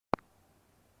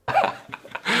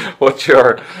What's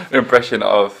your impression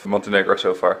of Montenegro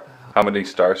so far? How many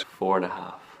stars? 4.5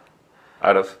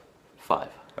 Out of? 5.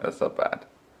 That's not bad.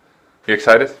 You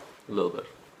excited? A little bit.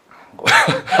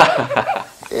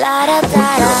 La da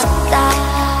da da da,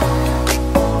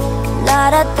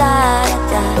 la da da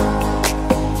da,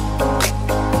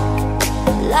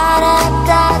 la da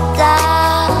da da,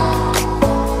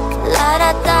 la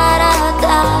da da da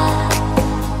da.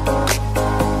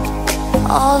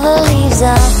 All the leaves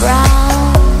are brown.